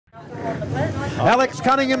Alex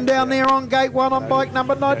Cunningham down there on gate 1 on bike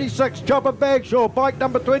number 96, Chopper Bagshaw, bike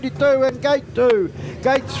number 22 in gate 2.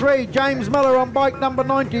 Gate 3, James Miller on bike number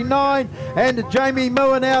 99, and Jamie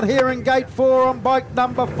Millen out here in gate 4 on bike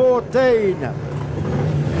number 14.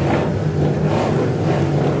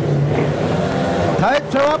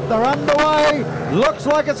 Tapes are up, they're underway. Looks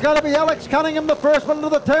like it's going to be Alex Cunningham, the first one to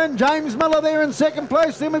the turn. James Miller there in second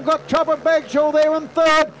place. Then we've got Chopper Bagshaw there in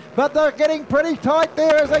third. But they're getting pretty tight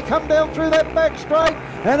there as they come down through that back straight.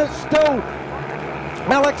 And it's still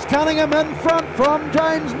Alex Cunningham in front from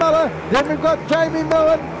James Miller. Then we've got Jamie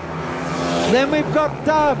Millen. Then we've got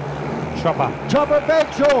Chopper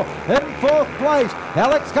Bagshaw in fourth place.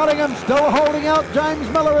 Alex Cunningham still holding out James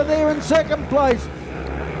Miller there in second place.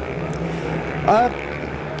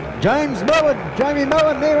 Jamie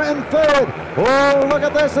Millen there in third. Oh, look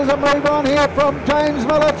at this, there's a move on here from James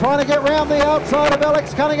Miller trying to get round the outside of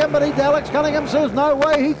Alex Cunningham, but Alex Cunningham says no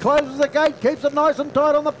way. He closes the gate, keeps it nice and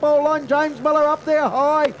tight on the pole line. James Miller up there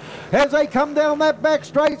high as they come down that back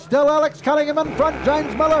straight. Still Alex Cunningham in front.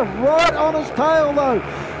 James Miller right on his tail though.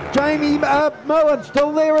 Jamie Millen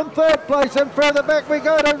still there in third place, and further back we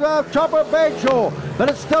go to Chopper Bagshaw, but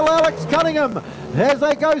it's still Alex Cunningham as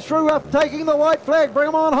they go through taking the white flag. Bring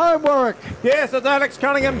them on home, Warwick. Yes, it's Alex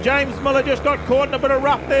Cunningham. James Miller just got caught in a bit of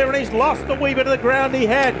rough there and he's lost a wee bit of the ground he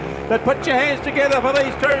had. But put your hands together for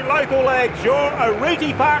these two local lads, your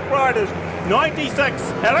Oreti Park riders. 96,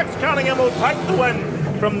 Alex Cunningham will take the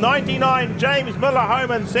win from 99. James Miller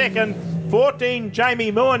home in second. 14,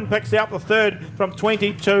 Jamie Millen picks out the third from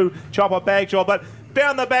 22, Chopper Bagshaw. But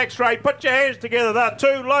down the back straight, put your hands together. They're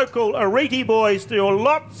two local Oreti boys. Do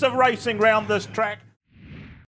lots of racing round this track.